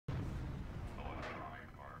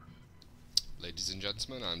Ladies and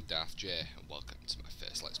gentlemen, I'm Daft J, and welcome to my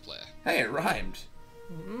first Let's Play. Hey, it rhymed.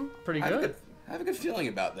 Pretty good. I have a good feeling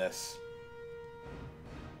about this.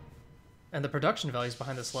 And the production values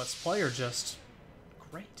behind this Let's Play are just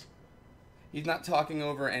great. He's not talking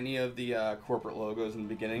over any of the corporate logos in the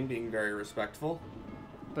beginning, being very respectful.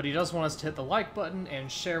 But he does want us to hit the like button and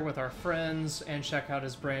share with our friends and check out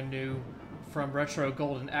his brand new From Retro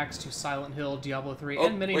Golden Axe to Silent Hill, Diablo 3,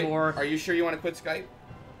 and many more. Are you sure you want to quit Skype?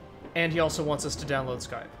 And he also wants us to download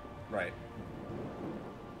Skype. Right.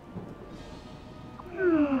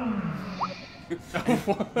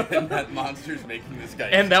 And that monster's making the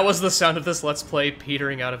Skype. And that was the sound of this Let's Play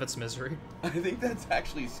petering out of its misery. I think that's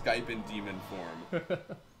actually Skype in demon form.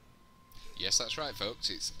 Yes, that's right, folks.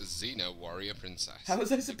 It's Xena, Warrior Princess. How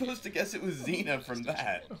was I supposed to guess it was Xena from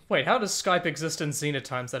that? Wait, how does Skype exist in Xena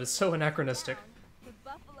times? That is so anachronistic. The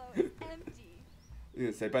buffalo is empty. I was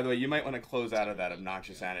gonna say, by the way, you might want to close out of that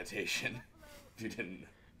obnoxious annotation. If you didn't.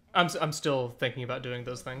 I'm still thinking about doing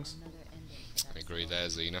those things. I agree there,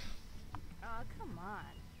 Xena. Oh, come on.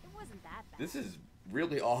 It wasn't that bad. This is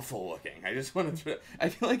really awful looking. I just want to. I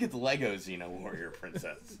feel like it's Lego Xena Warrior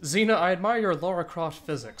Princess. Xena, I admire your Lara Croft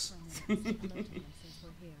physics.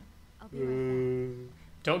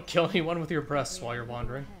 Don't kill anyone with your breasts while you're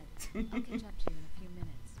wandering. I'll catch up to you in a few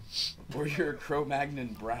minutes. Or your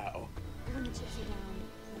Cro-Magnon brow. I'm gonna chase you down.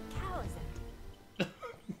 The cow is empty.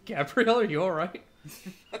 Gabrielle, are you alright?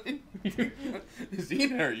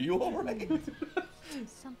 Xena, are you alright?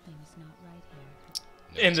 Something's not right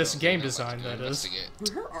here. No, In this so game Xena, let's design, go that is. investigate.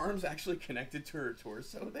 Were her arms actually connected to her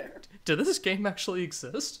torso there? Did this game actually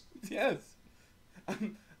exist? Yes.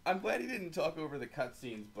 I'm glad he didn't talk over the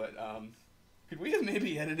cutscenes, but could we have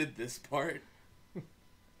maybe edited this part?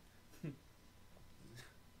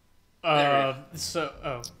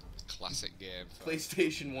 Classic game. Folks.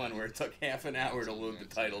 PlayStation 1, where it took half an hour to load the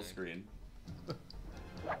title screen.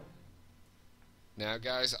 Now,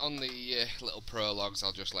 guys, on the little prologues,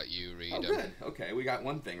 I'll just let you read Oh, them. good. Okay, we got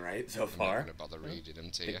one thing right so I'm not far. going to bother reading them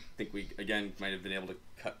to I you. think we, again, might have been able to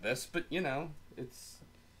cut this, but, you know, it's...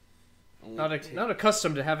 Not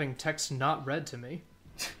accustomed to having text not read to me.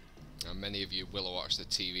 Now, many of you will have watched the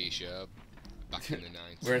TV show back in the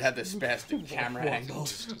 90s. Where it had the spastic camera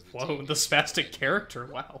angles. Whoa, the spastic character,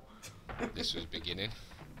 wow. This was beginning.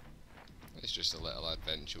 It's just a little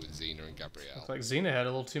adventure with Xena and Gabrielle. Looks like Xena had a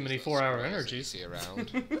little too many 4-hour energies. You see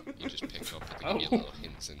around, you just pick up and give you little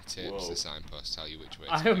hints and tips. Whoa. The signposts tell you which way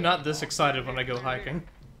to I go. am not this excited when I go hiking.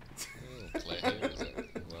 Oh, clear here, is it?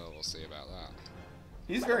 Well, we'll see about that.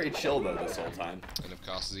 He's very chill, though, this whole time. And of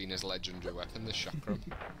course, Xena's legendary weapon, the chakram,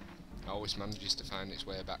 always manages to find its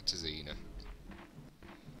way back to Xena.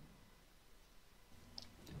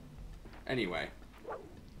 Anyway.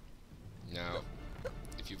 Now,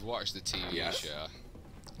 if you've watched the TV Yes. show,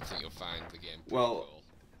 I think you'll find the game pretty Well, cool.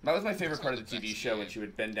 that was my favorite It's part not of the the TV best show, when game. she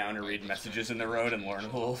would bend down and read messages in the road and learn a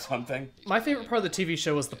little something. My favorite part of the TV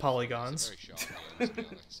show was the It's polygons. a very short game, to be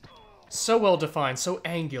honest. So well defined, so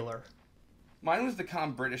angular. Mine was the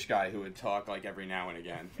calm British guy who would talk, like, every now and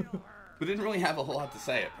again. Who didn't really have a whole lot to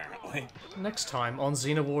say, apparently. Next time on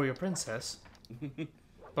Xena Warrior Princess.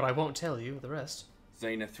 But I won't tell you the rest.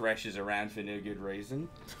 Xena threshes around for no good reason.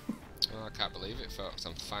 Oh, I can't believe it, folks.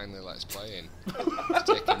 I'm finally Let's Playing. It's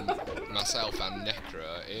taken myself and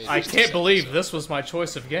Necro ages I to can't set believe up. this was my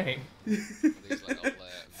choice of game. These little,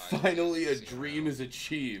 Finally, a vitamins, dream is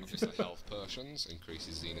achieved. Obviously, health potions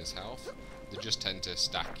increases Xena's health. They just tend to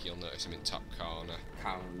stack. You'll notice them in top corner.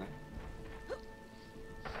 Calm.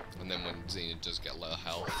 And then when Xena does get low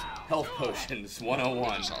health, Health potions, they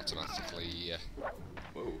 101. just automatically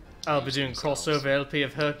Whoa. I'll be doing crossover LP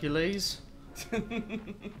of Hercules.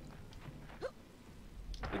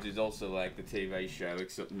 Which is also like the TV show,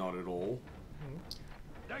 except not at all.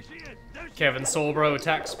 Kevin Sorbo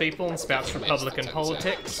attacks people and spouts makes Republican the 10 seconds,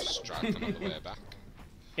 politics just strike them on the way back.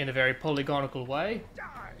 in a very polygonical way.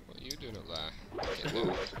 What are you doing up there? Get Whoa.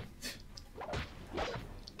 low.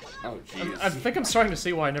 Oh, I jeez. think I'm starting to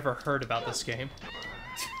see why I never heard about this game.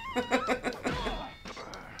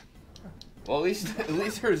 Well, at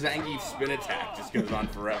least her Zangief spin attack just goes on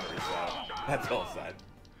forever, so that's all said.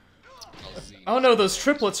 Oh no, those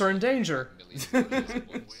triplets are in danger!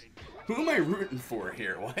 Who am I rooting for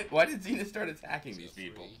here? Why did Xena start attacking these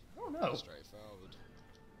people? Oh no. Straightforward.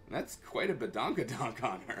 That's quite a badonkadonk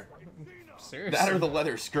on her. Seriously. That or the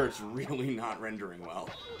leather skirt's really not rendering well.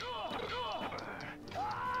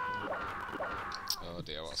 Oh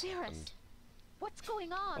dear, what's Cirrus. happened? What's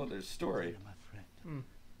going on? Oh, there's story. My friend,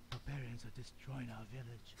 barbarians are destroying our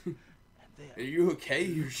village, and they Are you okay?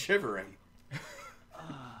 You're shivering.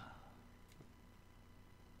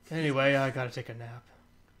 Anyway, I gotta take a nap.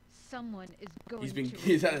 Someone is going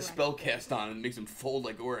He's had a spell cast on and makes him fold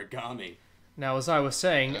like origami. Now, as I was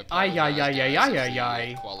saying,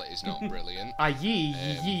 ay. Quality's not brilliant. Ay,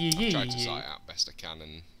 I've tried to sort it out best I can,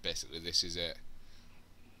 and basically this is it.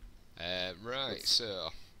 Right, so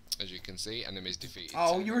as you can see, enemies defeated.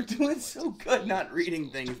 Oh, you were doing so good not reading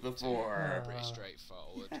things before. Pretty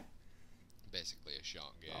straightforward. Basically a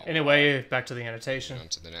short game. Anyway, back to the annotation. On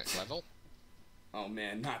to the next level. Oh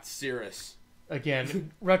man, not Cirrus.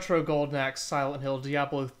 Again, Retro Golden Axe, Silent Hill,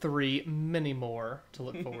 Diablo 3, many more to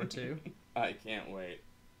look forward to. I can't wait.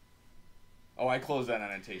 Oh, I closed that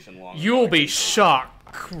annotation long ago. You'll be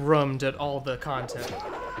shocked-rummed at all the content.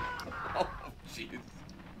 Oh, jeez.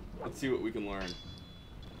 Let's see what we can learn.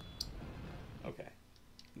 Okay.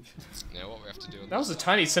 Now what we have to do... That was a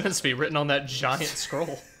tiny sentence to be written on that giant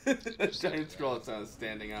scroll. That giant scroll that sounds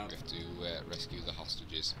standing up. We have to rescue the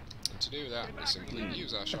hostages. And to do that, we simply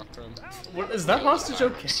use our chakram. What, is that hostage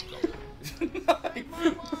okay?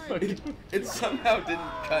 It somehow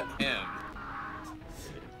didn't cut him.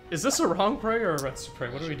 Is this a wrong prayer or a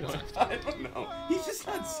retsupurae? What are we doing? I don't know. He's just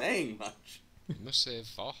not saying much. You must save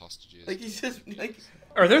 4 hostages. Like, he's just, like...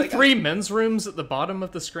 Are there 3 men's rooms at the bottom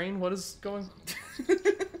of the screen? What is going on?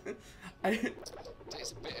 It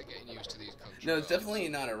takes a bit of getting used to these controls. No, it's definitely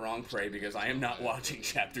not a wrong pray because I am not watching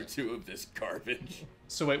Chapter 2 of this garbage.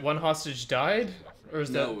 So wait, 1 hostage died? Or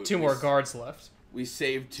is there 2 more guards left? We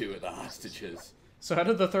saved 2 of the hostages. So how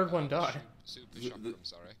did the 3rd one die? Super chakram,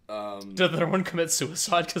 sorry. Did the 3rd one commit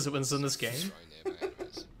suicide because it was in this game?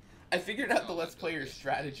 I figured out the Let's Player's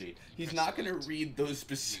strategy. He's not going to read those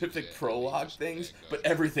specific prologue things, but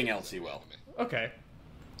everything else he will. Okay.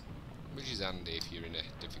 Which is handy if you're in a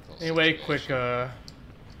difficult Anyway, situation. quick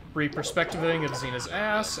re-perspectiving of Xena's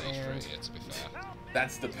ass, and...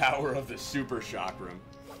 That's the power of the Super Shock Room.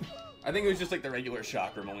 I think it was just like the regular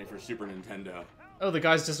Shock Room, only for Super Nintendo. Oh, the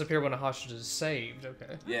guys disappear when a hostage is saved,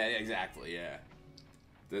 okay. Yeah, exactly, yeah.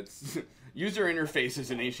 That's... User interfaces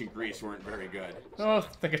in ancient Greece weren't very good. Oh, I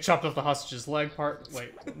think I chopped off the hostage's leg part.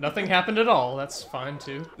 Wait, nothing happened at all. That's fine,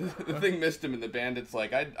 too. The thing missed him, and the bandit's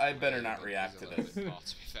like, I better not react to this.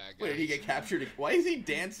 Wait, did he get captured? Why is he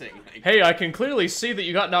dancing? Like, hey, I can clearly see that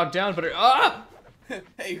you got knocked down, but... Ah!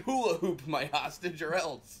 Hey, hula hoop my hostage or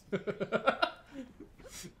else.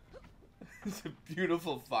 It's a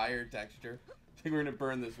beautiful fire texture. I think we're gonna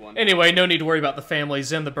burn this one. Anyway, no need to worry about the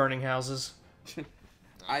families in the burning houses.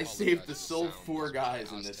 I saved the sole 4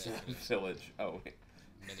 guys in this village. Oh, wait.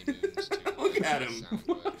 Look at him.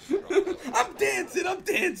 I'm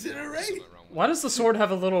dancing, alright? Why does the sword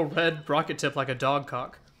have a little red rocket tip like a dog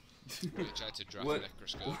cock? What?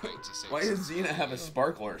 Why does Xena have a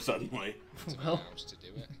sparkler suddenly? Well,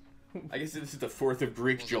 I guess this is the 4th of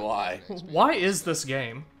Greek July. Why is this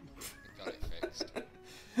game?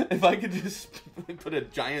 If I could just put a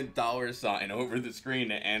giant $sign over the screen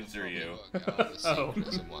to answer you. Oh.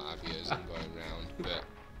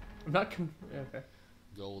 I'm not okay.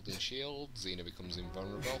 Golden shield, Xena becomes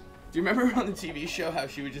invulnerable. Do you remember on the TV show how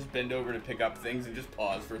she would just bend over to pick up things and just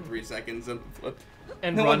pause for 3 seconds and flip?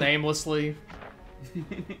 And run aimlessly.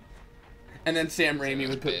 And then Sam Raimi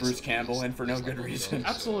would put Bruce Campbell in for no good reason.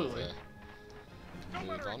 Absolutely.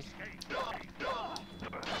 Move on.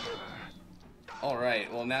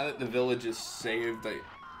 Alright, well now that the village is saved,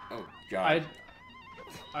 oh god.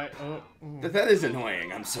 That is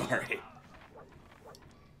annoying, I'm sorry.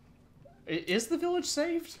 Is the village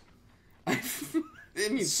saved? I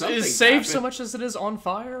mean, something is saved happened. so much as it is on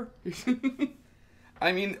fire?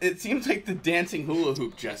 I mean, it seems like the dancing hula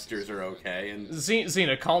hoop gestures are okay, and...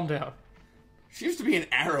 Xena, calm down. Seems to be an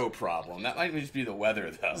arrow problem. That might just be the weather,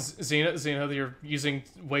 though. Xena, you're using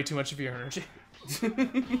way too much of your energy.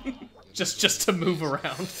 just to move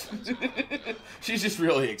around. She's just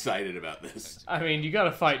really excited about this. I mean, you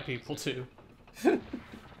gotta fight people, too.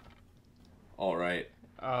 Alright.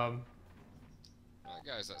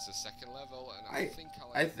 Guys, that's the 2nd level, and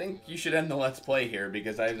I think you should end the Let's Play here,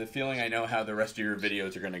 because I have the feeling I know how the rest of your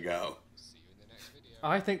videos are gonna go. See you in the next video.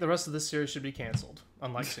 I think the rest of this series should be cancelled,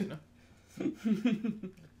 unlike Xena.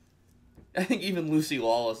 I think even Lucy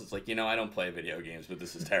Lawless is like, you know, I don't play video games, but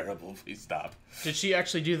this is terrible, please stop. Did she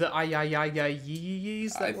actually do the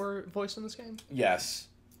ay-yi-yi-yi-yees that were voiced in this game? Yes.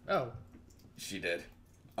 Oh. She did.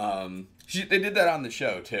 They did that on the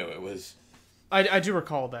show, too. It was... I do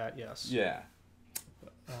recall that, yes. Yeah.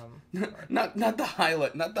 Not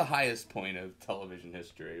the highest point of television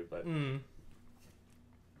history, but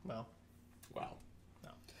well,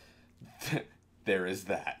 no. There is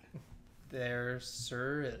that. There,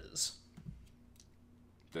 sir, is.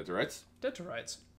 Dead to rights. Dead to rights.